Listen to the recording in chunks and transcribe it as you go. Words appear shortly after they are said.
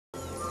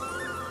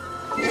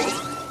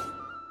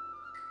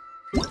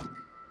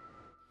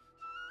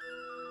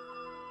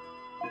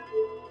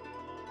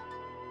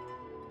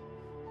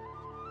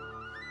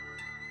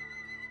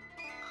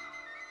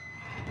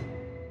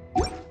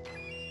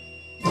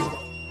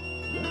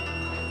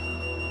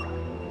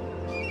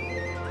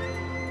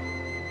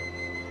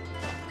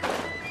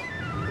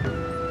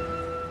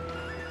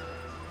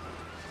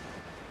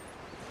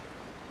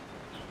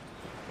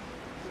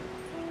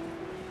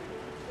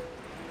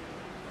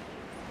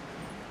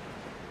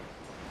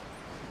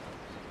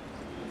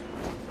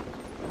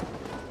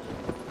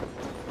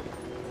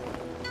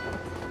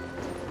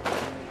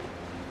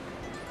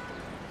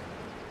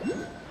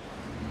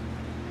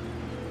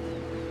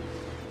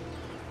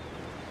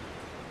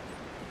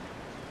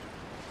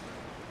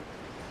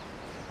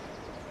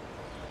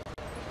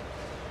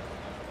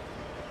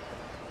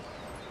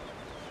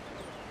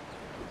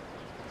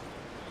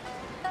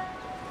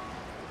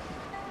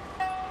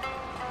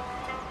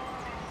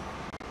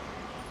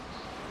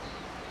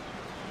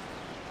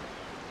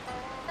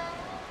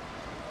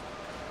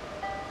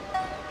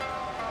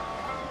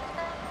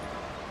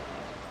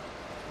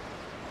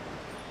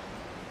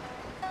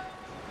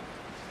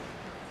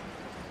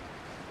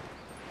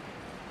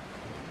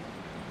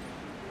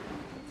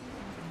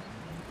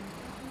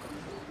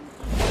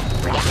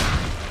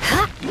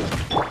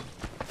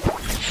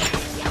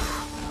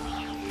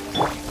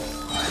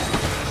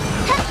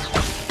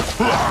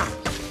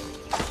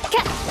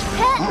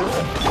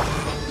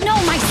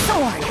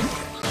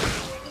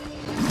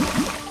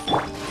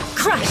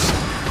Crush!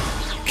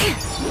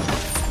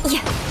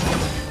 Yeah.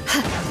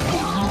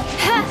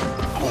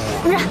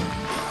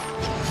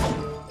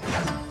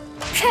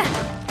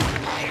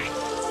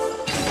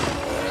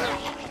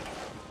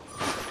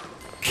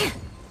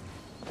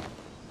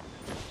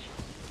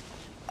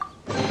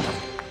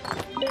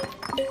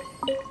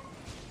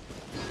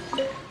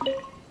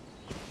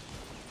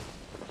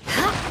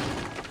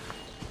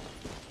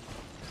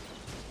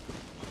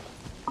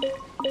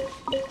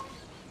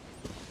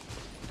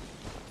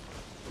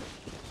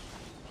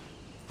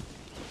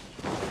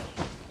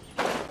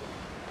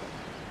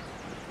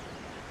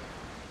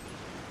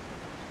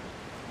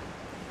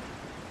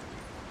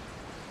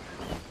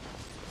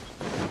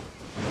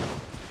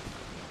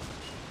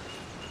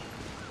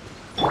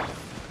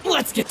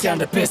 Let's get down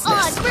to business.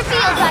 Odds reveal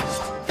that.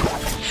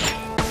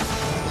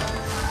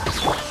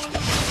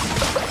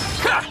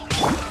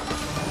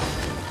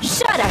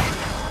 Shudder.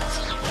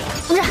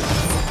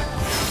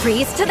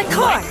 Freeze to the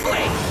core.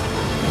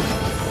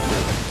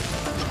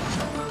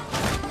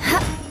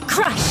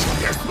 Crush.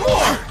 There's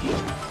more.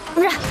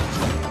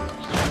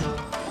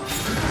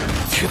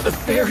 To the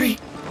ferry.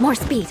 More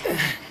speed.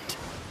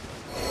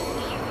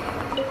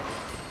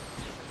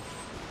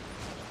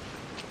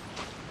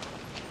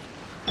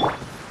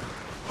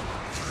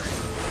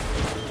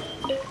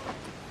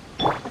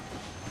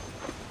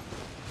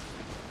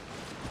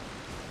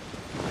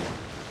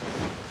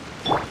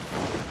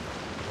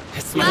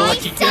 It's my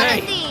lucky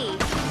day.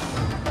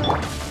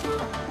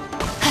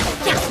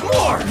 There's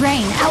more.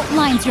 Rain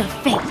outlines your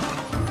fate.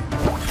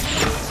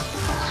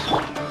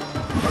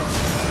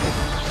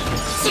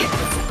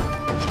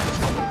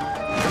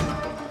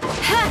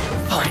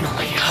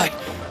 Finally,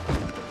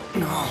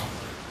 no.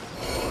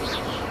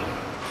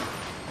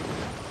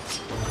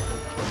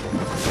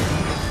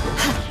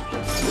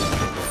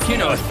 You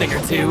know a thing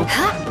or two.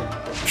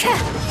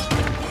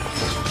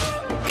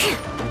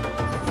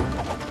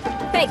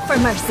 Beg for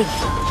mercy.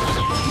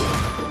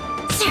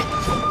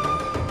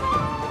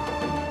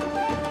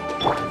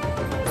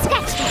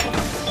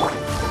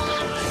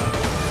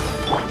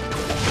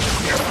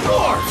 There's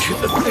more to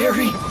the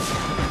ferry.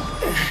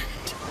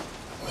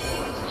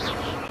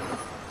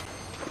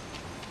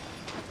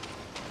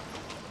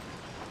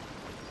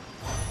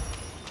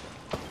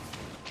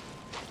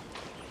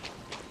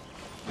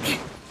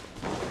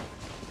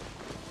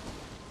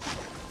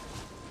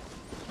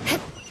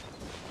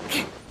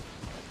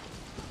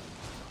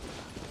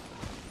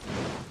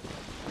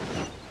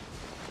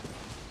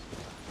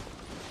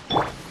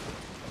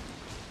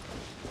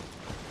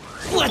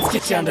 Let's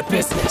get down to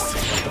business.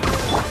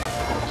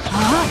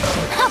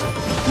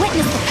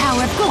 Witness the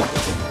power of gold.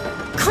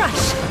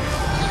 Crush.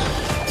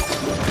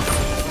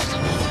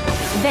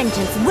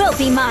 Vengeance will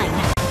be mine.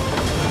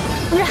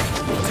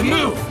 To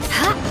move.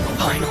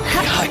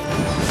 Finally,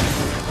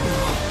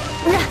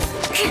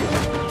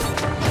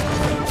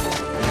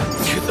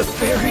 to the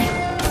ferry.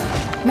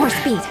 More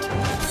speed.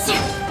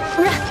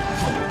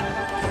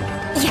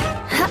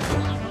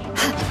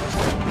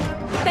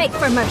 Beg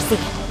for mercy.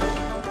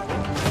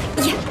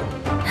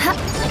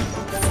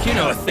 You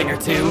know a thing or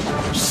two.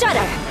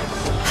 Shudder.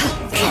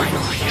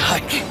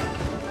 Finally,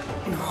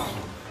 no.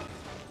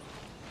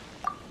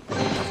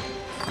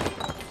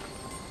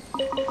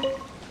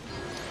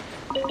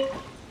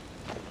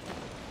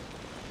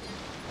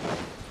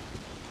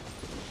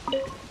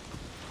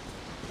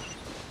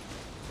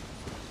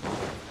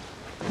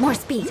 More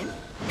speed.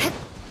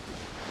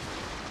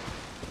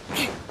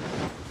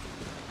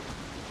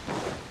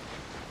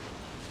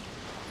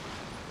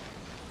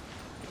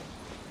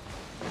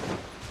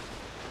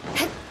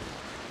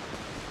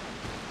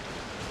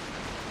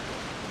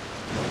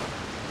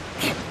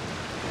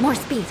 More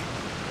speed.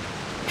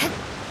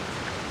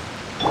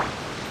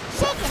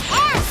 Shaken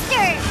and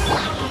stirred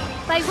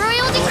by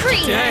royal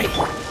decree. Day.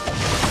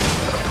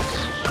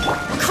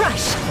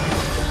 Crush.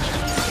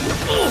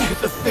 To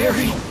the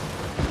ferry.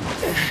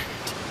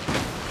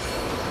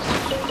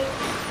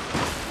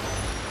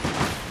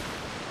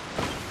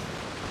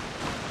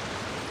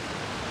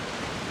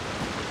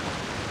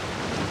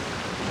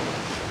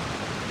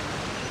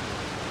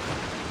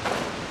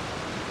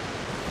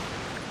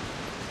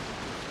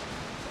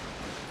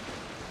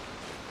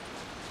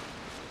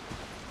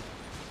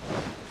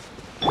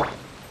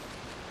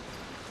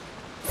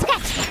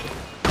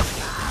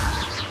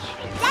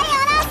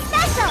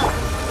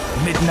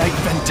 Midnight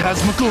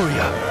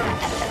Phantasmagoria.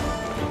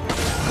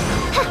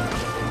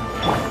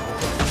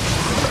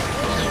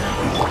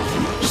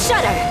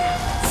 Shudder.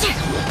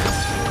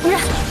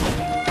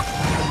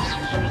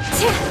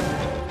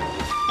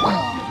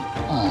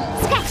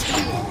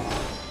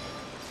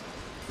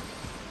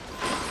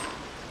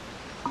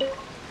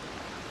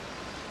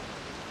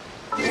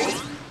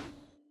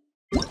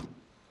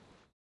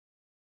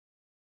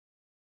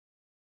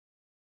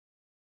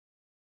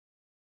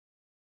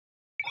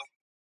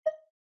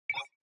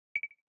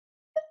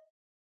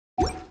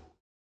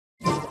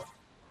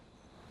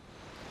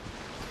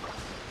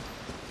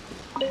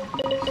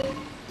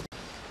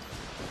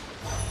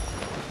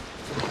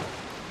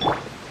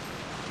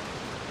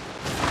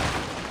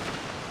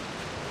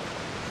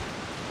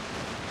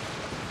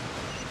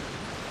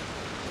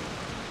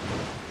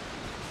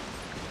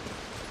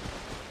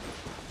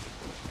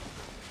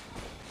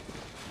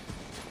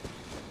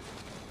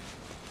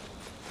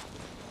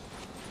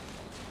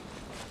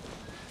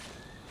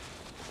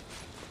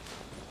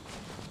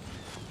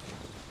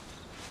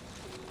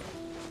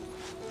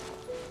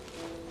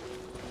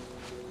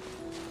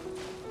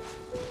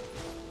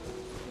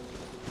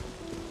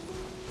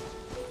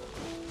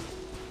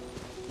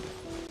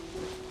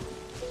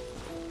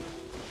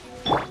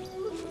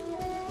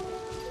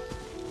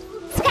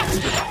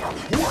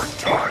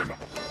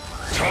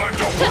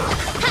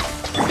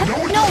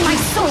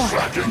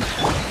 dragon.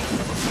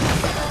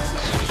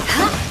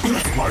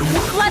 My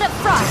work. Flood of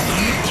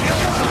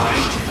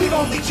frost! We've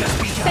only just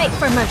begun. Beg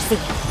for mercy!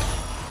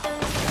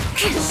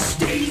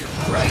 Stay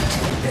right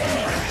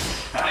there.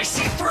 I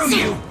see through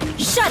you.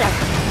 Shut up!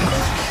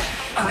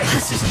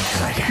 This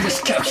isn't good.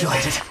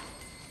 Miscalculated.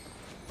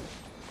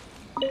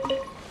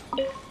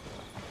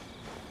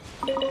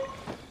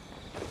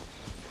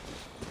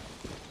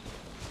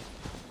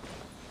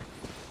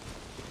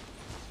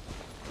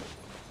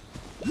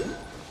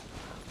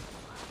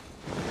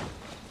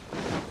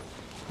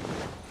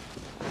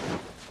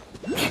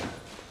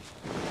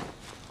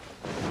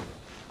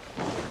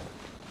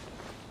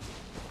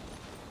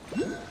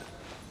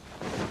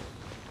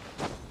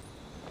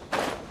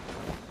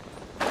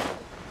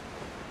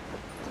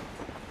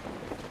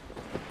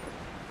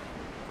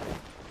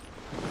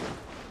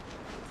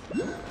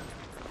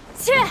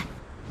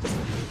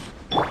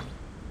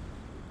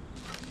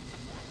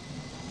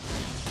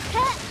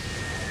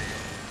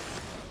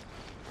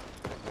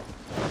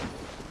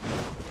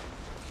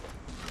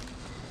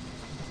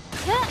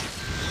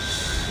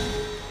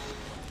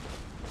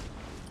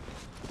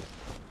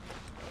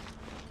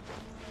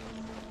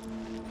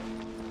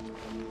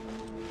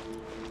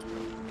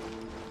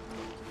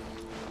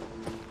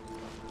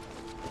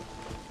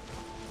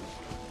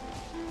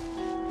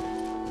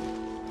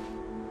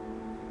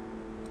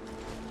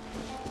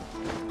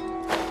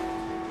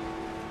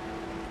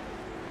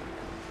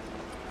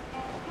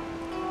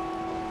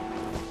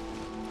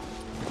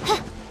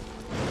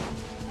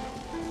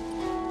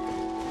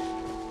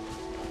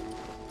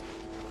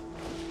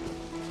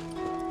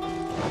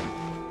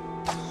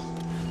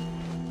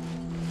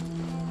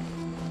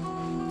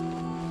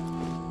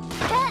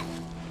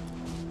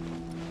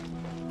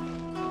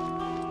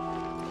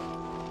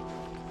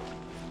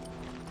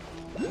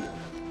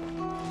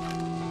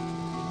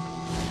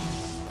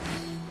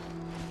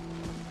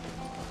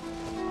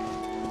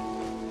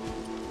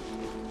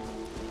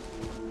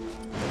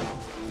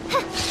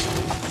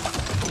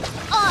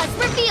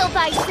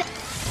 By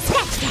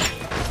sketch that.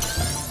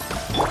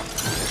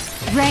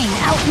 Rain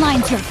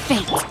outlines your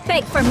fate.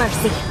 Beg for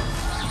mercy.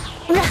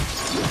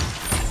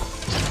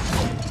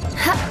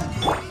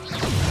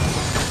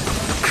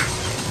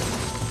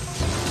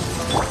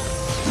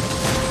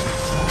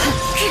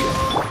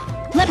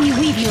 Let me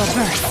weave you a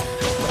verse.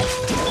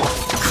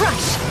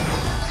 Crush.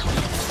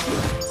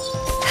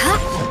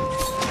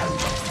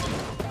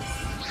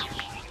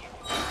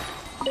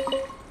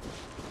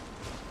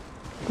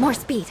 More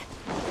speed.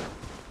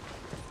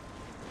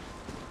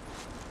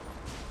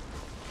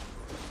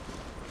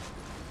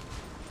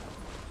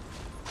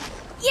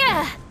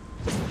 Yeah!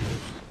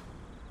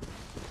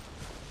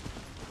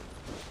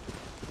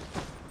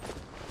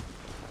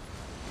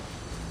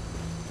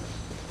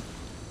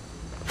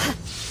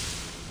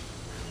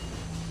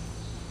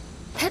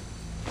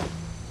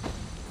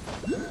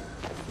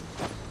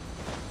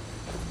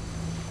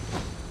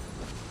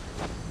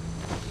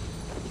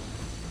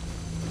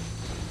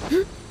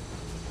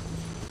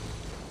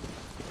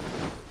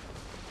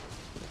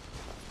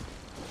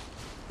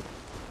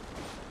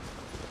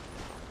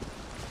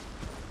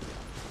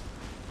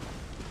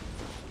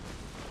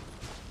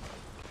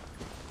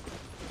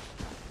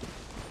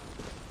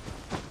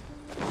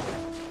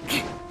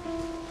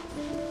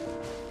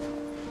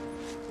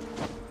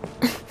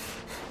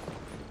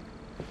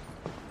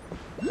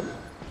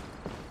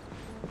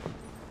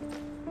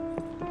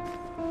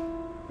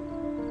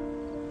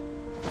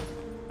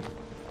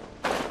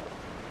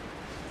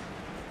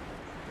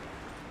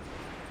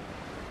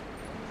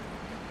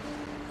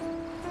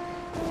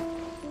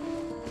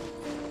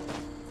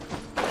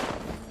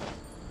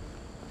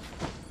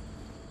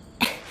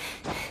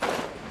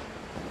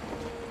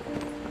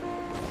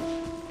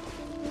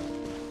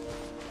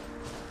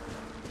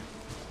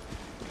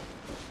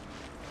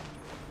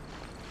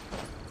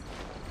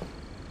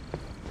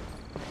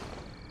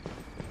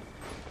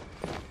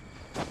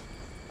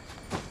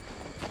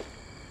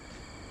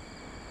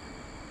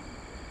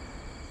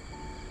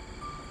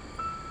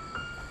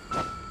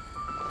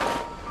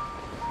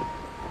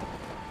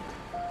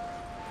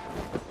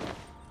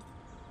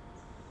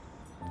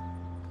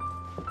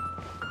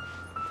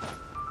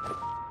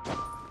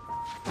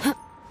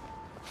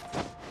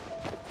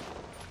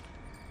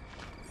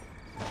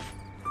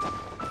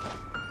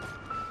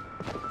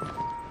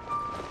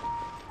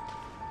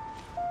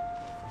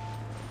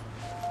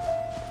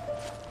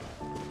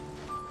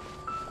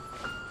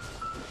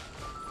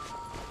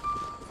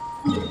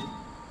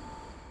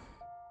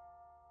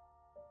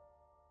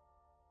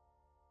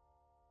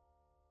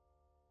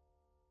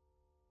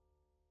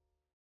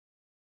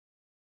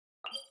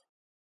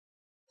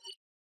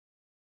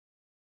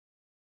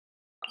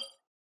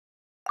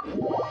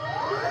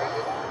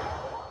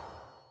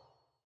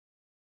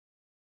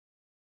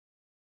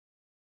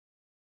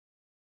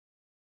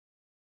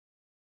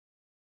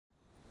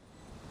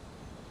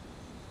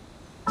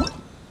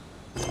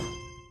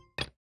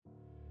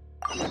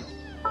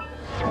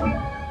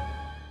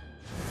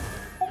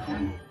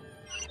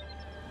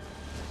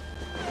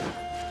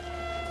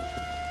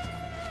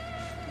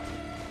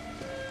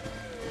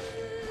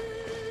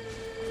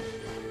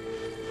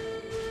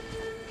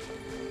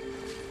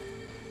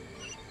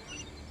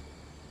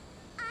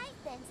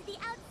 been to the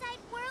outside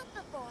world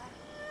before.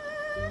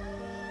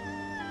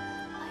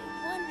 I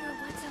wonder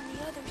what's on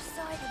the other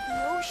side of the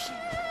ocean.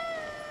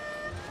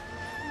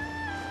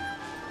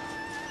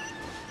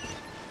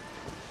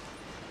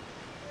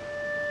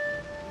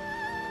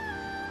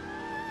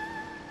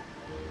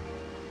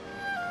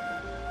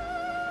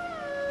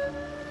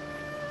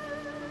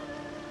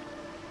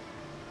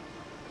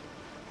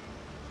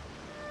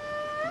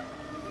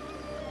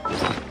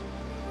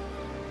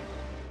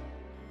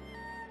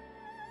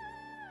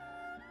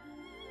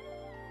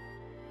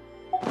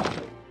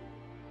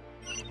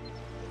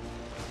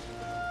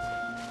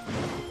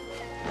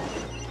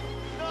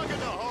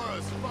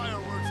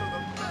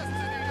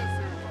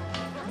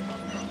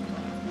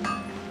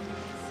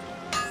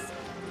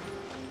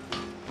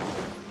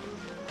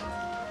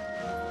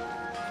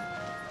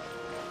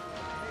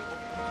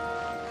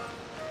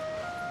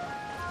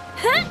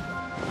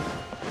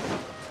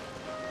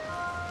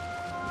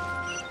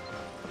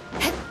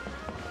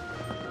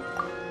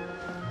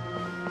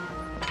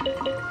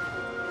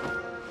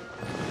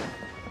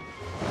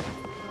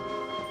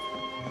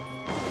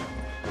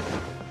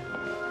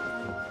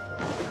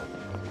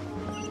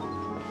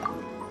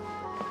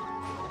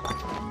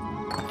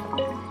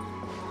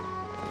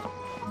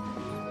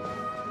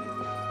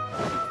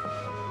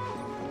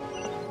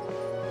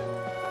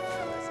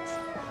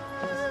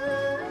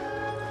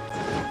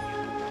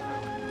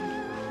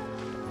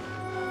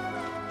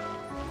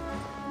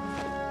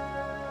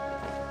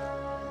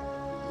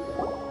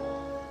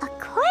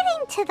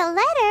 To the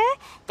letter,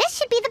 this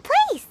should be the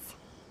place.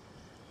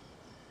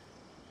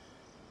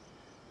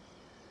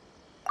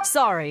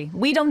 Sorry,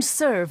 we don't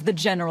serve the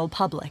general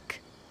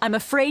public. I'm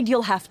afraid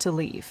you'll have to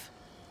leave.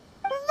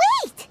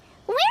 Wait!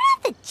 We're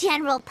not the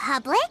general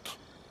public.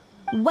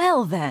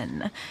 Well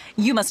then,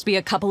 you must be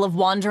a couple of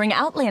wandering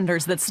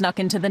outlanders that snuck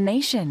into the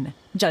nation,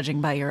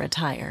 judging by your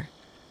attire.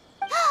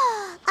 Are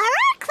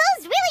our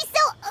clothes really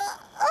so...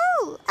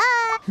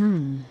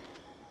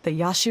 The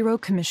Yashiro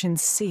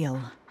Commission's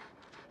seal.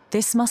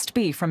 This must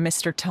be from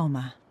Mr.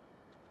 Toma.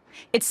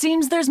 It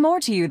seems there's more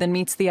to you than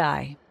meets the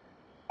eye.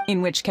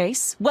 In which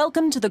case,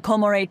 welcome to the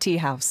Komore Tea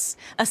House,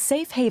 a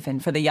safe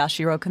haven for the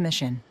Yashiro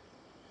Commission.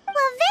 Well,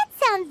 that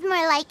sounds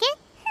more like it.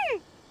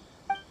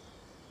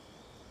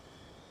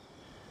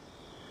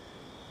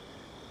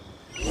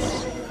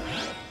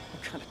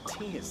 What kind of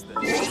tea is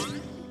this?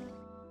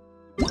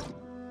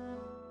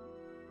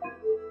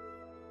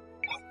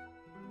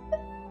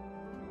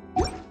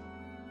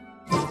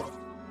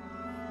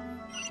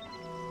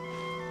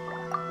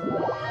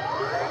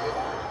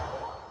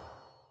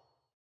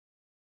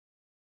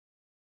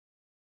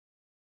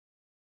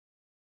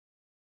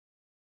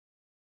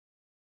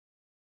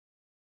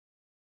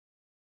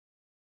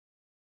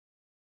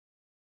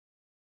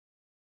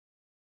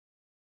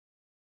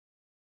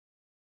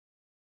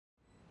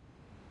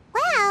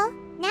 Well,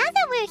 now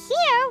that we're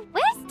here,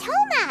 where's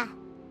Toma?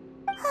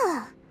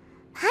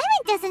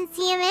 Paimon doesn't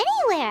see him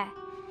anywhere.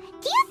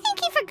 Do you think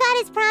he forgot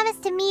his promise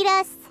to meet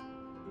us?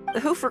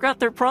 Who forgot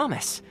their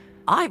promise?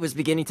 I was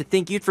beginning to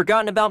think you'd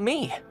forgotten about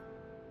me.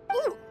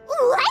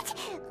 What?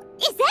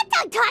 Is that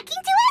dog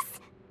talking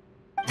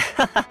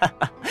to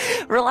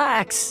us?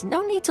 Relax.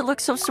 No need to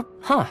look so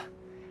Huh.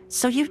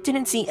 So you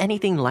didn't see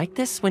anything like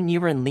this when you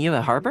were in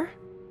Liyue Harbor?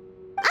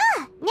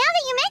 Now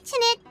that you mention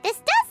it, this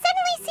does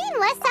suddenly seem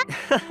less...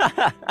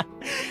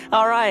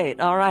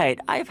 Alright.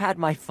 I've had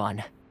my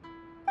fun.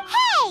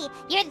 Hey!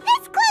 You're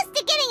this close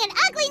to getting an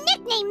ugly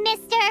nickname,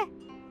 mister!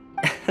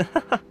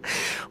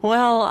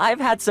 Well, I've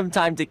had some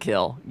time to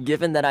kill,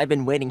 given that I've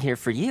been waiting here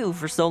for you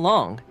for so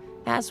long,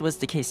 as was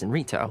the case in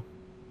Rito.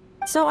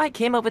 So I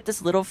came up with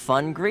this little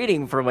fun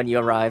greeting for when you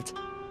arrived.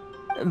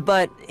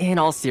 But in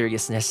all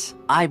seriousness,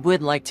 I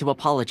would like to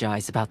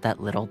apologize about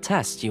that little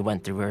test you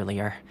went through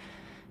earlier,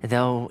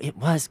 though it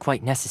was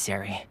quite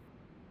necessary.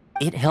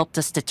 It helped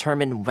us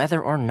determine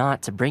whether or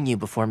not to bring you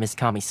before Miss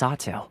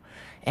Kamisato,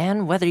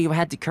 and whether you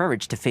had the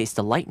courage to face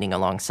the lightning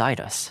alongside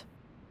us.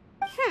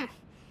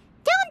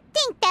 Don't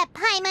think that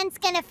Paimon's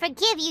gonna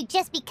forgive you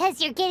just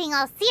because you're getting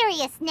all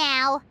serious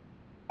now.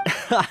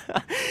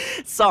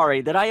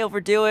 Sorry, did I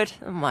overdo it?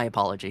 My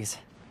apologies.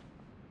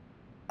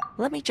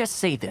 Let me just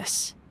say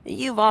this.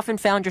 You've often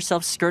found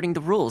yourself skirting the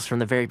rules from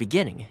the very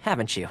beginning,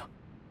 haven't you?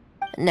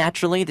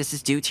 Naturally, this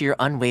is due to your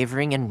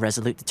unwavering and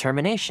resolute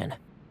determination.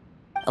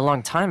 A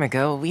long time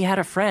ago, we had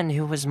a friend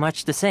who was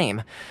much the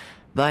same,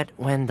 but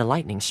when the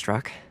lightning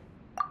struck...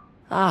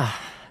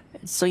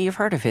 so you've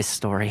heard of his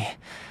story.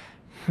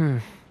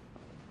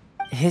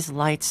 His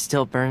light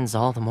still burns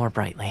all the more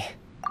brightly.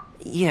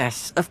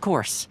 Yes, of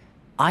course.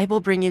 I will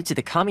bring you to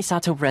the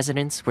Kamisato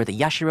residence where the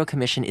Yashiro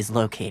Commission is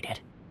located.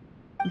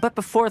 But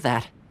before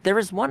that, there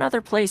is one other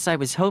place I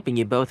was hoping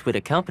you both would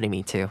accompany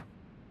me to.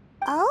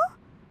 Oh?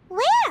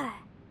 Where?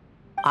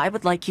 I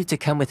would like you to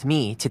come with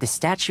me to the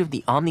statue of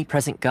the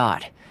omnipresent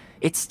god.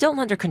 It's still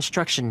under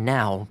construction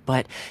now,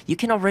 but you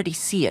can already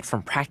see it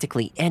from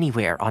practically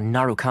anywhere on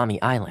Narukami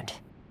Island.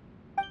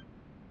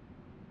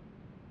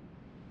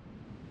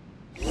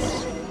 The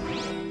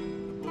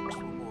books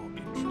were more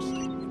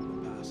interesting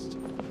in the past.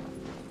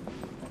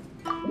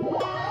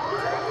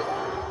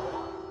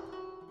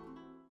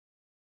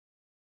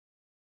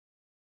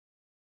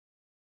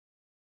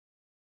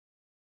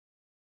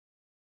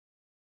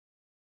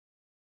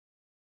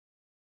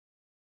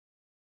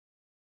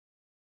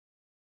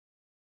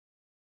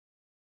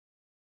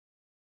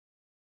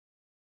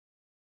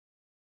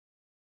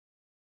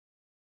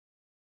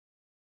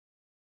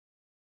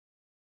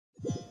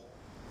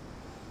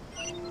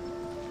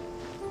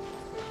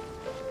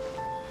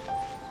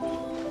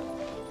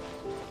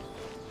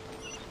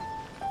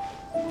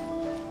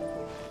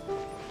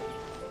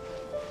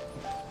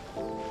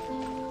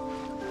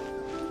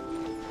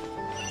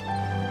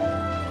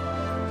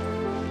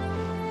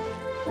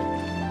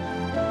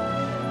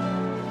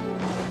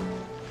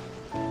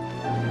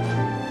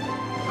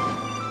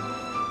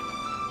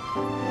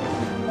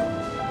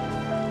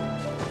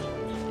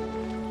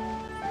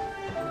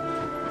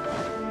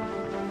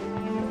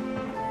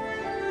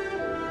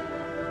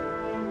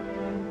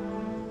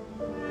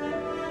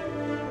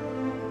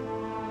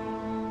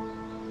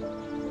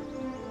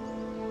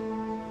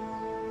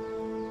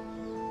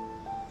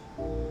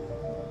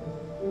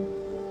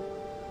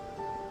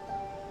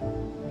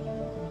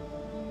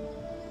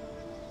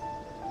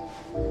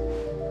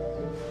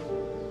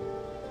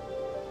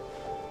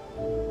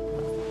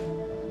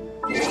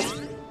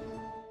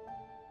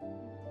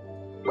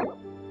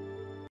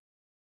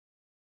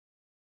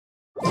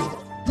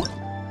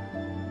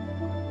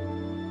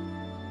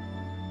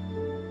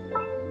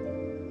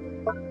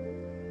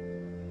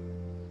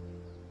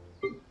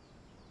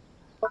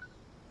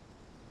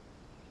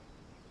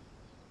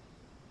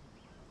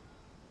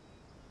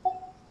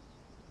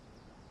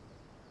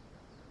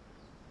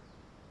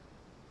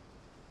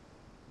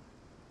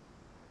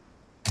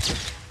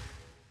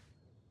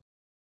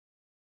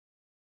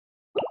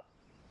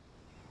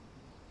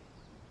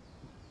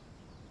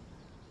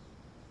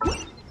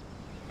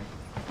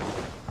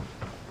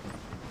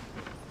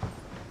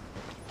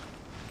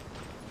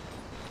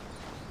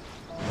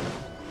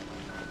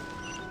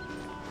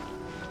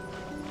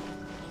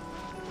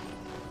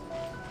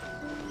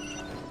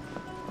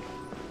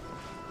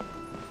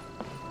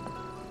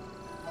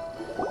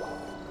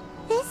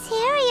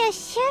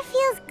 Sure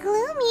feels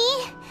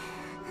gloomy.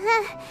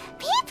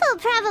 People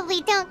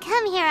probably don't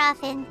come here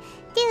often,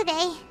 do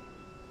they?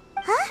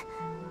 Huh?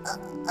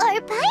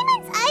 Are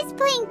Paimon's eyes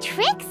playing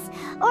tricks?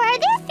 Or are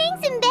there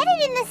things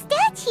embedded in the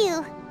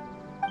statue?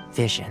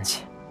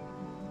 Visions.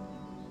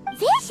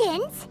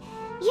 Visions?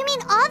 You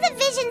mean all the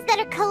visions that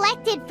are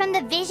collected from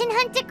the Vision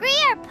Hunt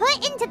decree are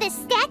put into the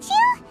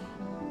statue?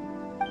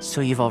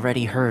 So you've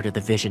already heard of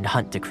the Vision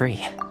Hunt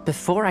decree.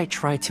 Before I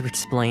try to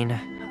explain,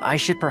 I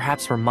should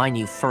perhaps remind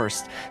you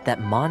first that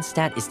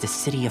Mondstadt is the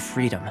city of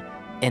freedom,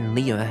 and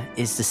Liyue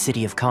is the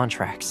city of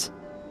contracts.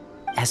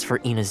 As for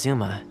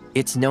Inazuma,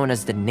 it's known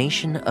as the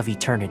Nation of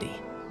Eternity.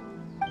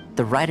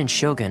 The Raiden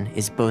Shogun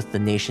is both the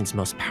nation's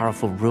most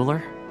powerful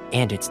ruler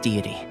and its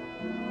deity.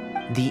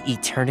 The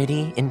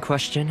Eternity in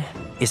question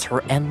is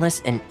her endless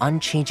and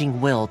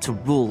unchanging will to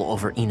rule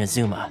over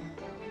Inazuma.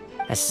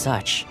 As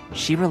such,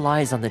 she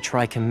relies on the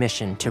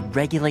Tri-Commission to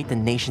regulate the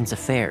nation's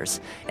affairs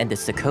and the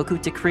Sakoku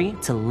Decree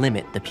to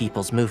limit the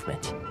people's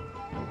movement.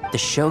 The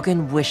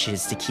Shogun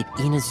wishes to keep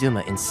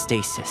Inazuma in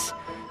stasis,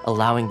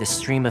 allowing the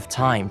stream of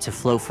time to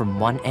flow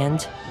from one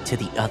end to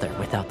the other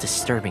without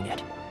disturbing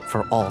it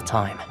for all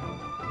time.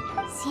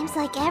 Seems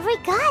like every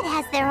god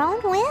has their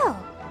own will.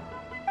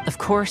 Of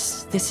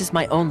course, this is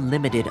my own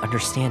limited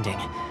understanding.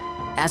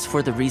 As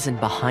for the reason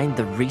behind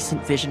the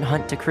recent Vision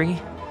Hunt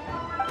decree,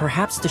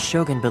 perhaps the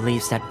Shogun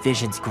believes that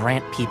visions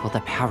grant people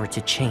the power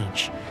to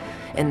change,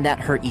 and that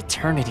her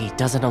eternity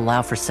doesn't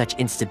allow for such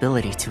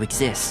instability to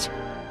exist.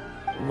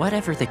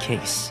 Whatever the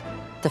case,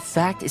 the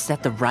fact is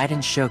that the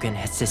Raiden Shogun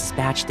has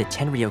dispatched the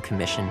Tenryou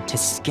Commission to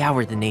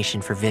scour the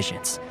nation for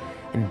visions,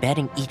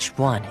 embedding each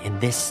one in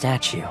this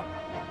statue.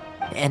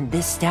 And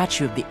this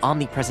statue of the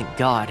omnipresent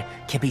god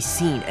can be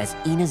seen as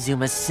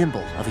Inazuma's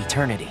symbol of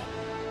eternity.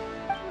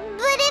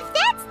 But if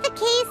that's the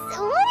case,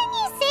 wouldn't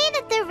you say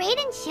that the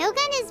Raiden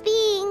Shogun is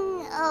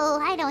being,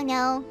 I don't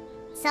know,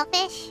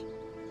 selfish?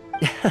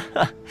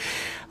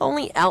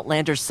 Only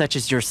outlanders such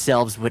as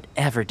yourselves would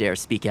ever dare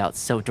speak out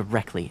so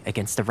directly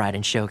against the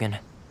Raiden Shogun.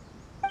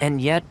 And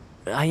yet,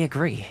 I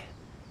agree.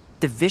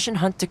 The Vision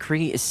Hunt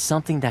decree is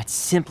something that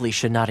simply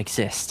should not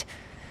exist.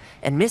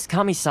 And Miss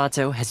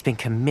Kamisato has been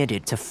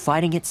committed to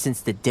fighting it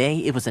since the day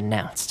it was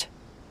announced.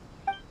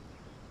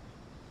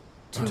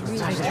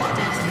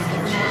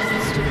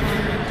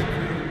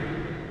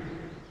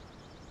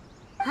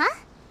 Huh?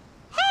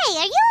 Hey,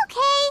 are you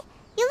okay?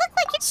 You look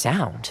like you're—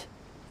 Sound?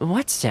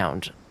 What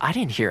sound? I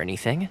didn't hear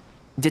anything.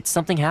 Did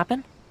something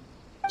happen?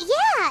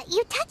 Yeah,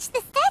 you touched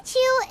the statue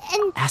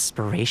and—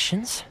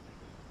 Aspirations?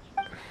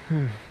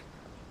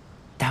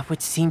 That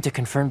would seem to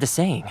confirm the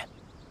saying.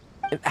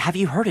 Have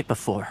you heard it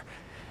before?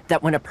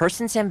 That when a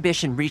person's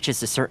ambition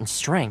reaches a certain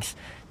strength,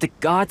 the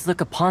gods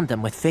look upon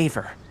them with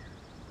favor.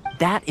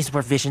 That is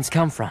where visions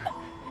come from.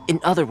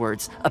 In other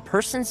words, a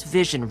person's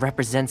vision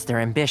represents their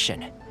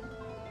ambition.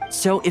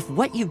 So if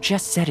what you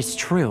just said is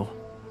true,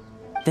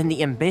 then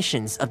the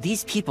ambitions of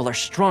these people are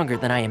stronger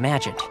than I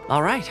imagined.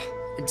 All right,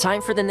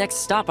 time for the next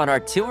stop on our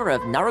tour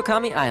of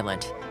Narukami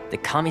Island, the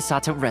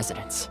Kamisato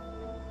residence.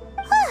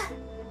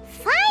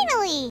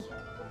 Finally!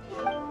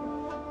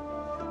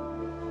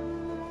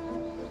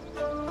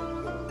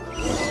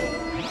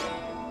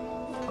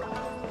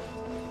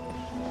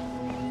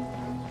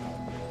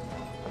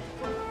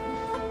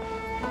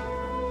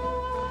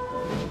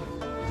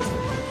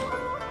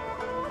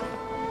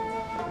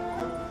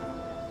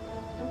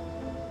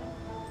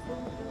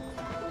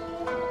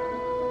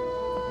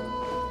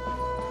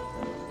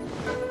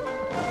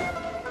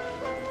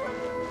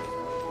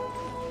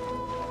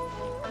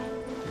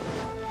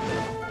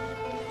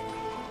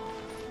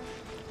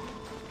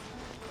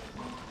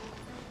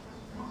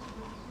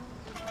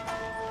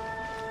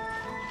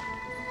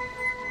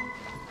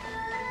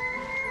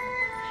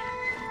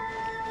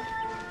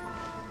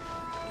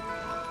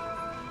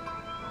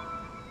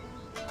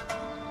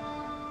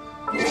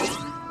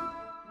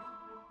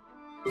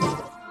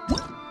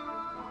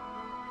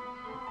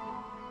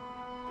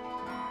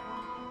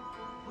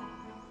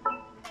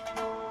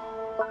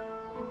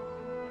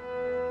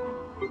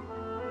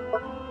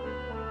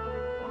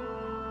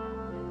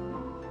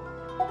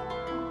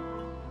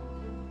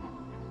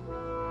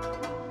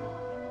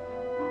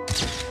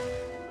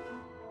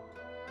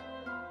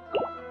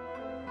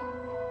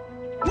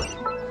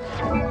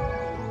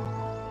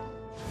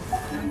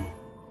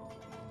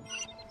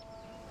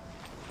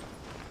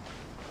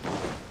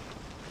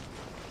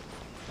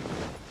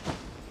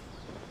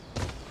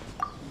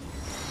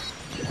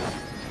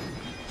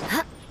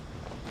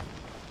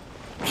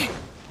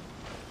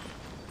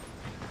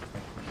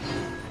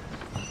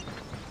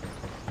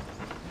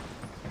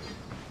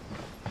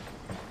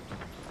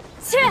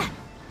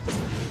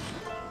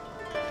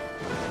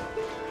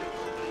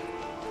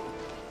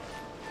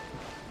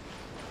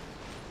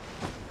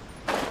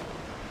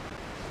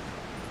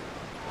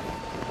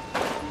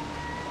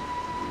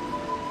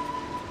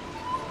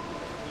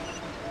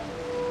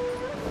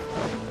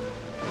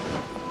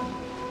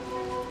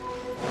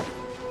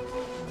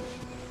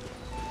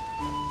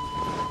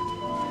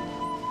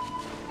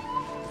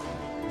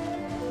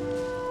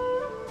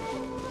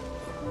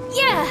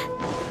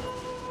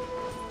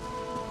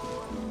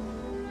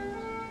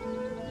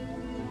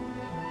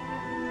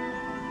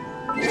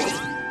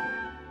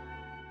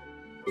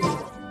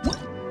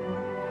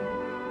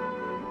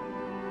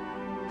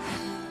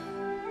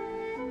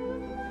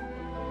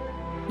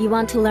 You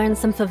want to learn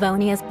some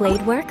Favonia's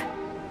blade work?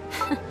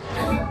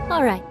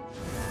 Alright.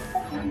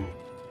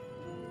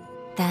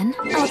 Then,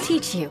 I'll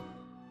teach you.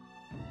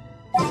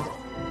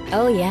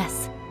 Oh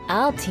yes,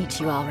 I'll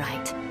teach you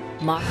alright.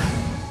 Mark.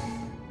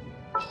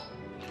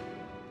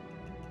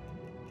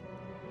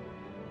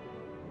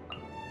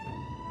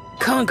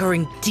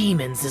 Conquering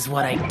demons is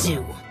what I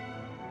do.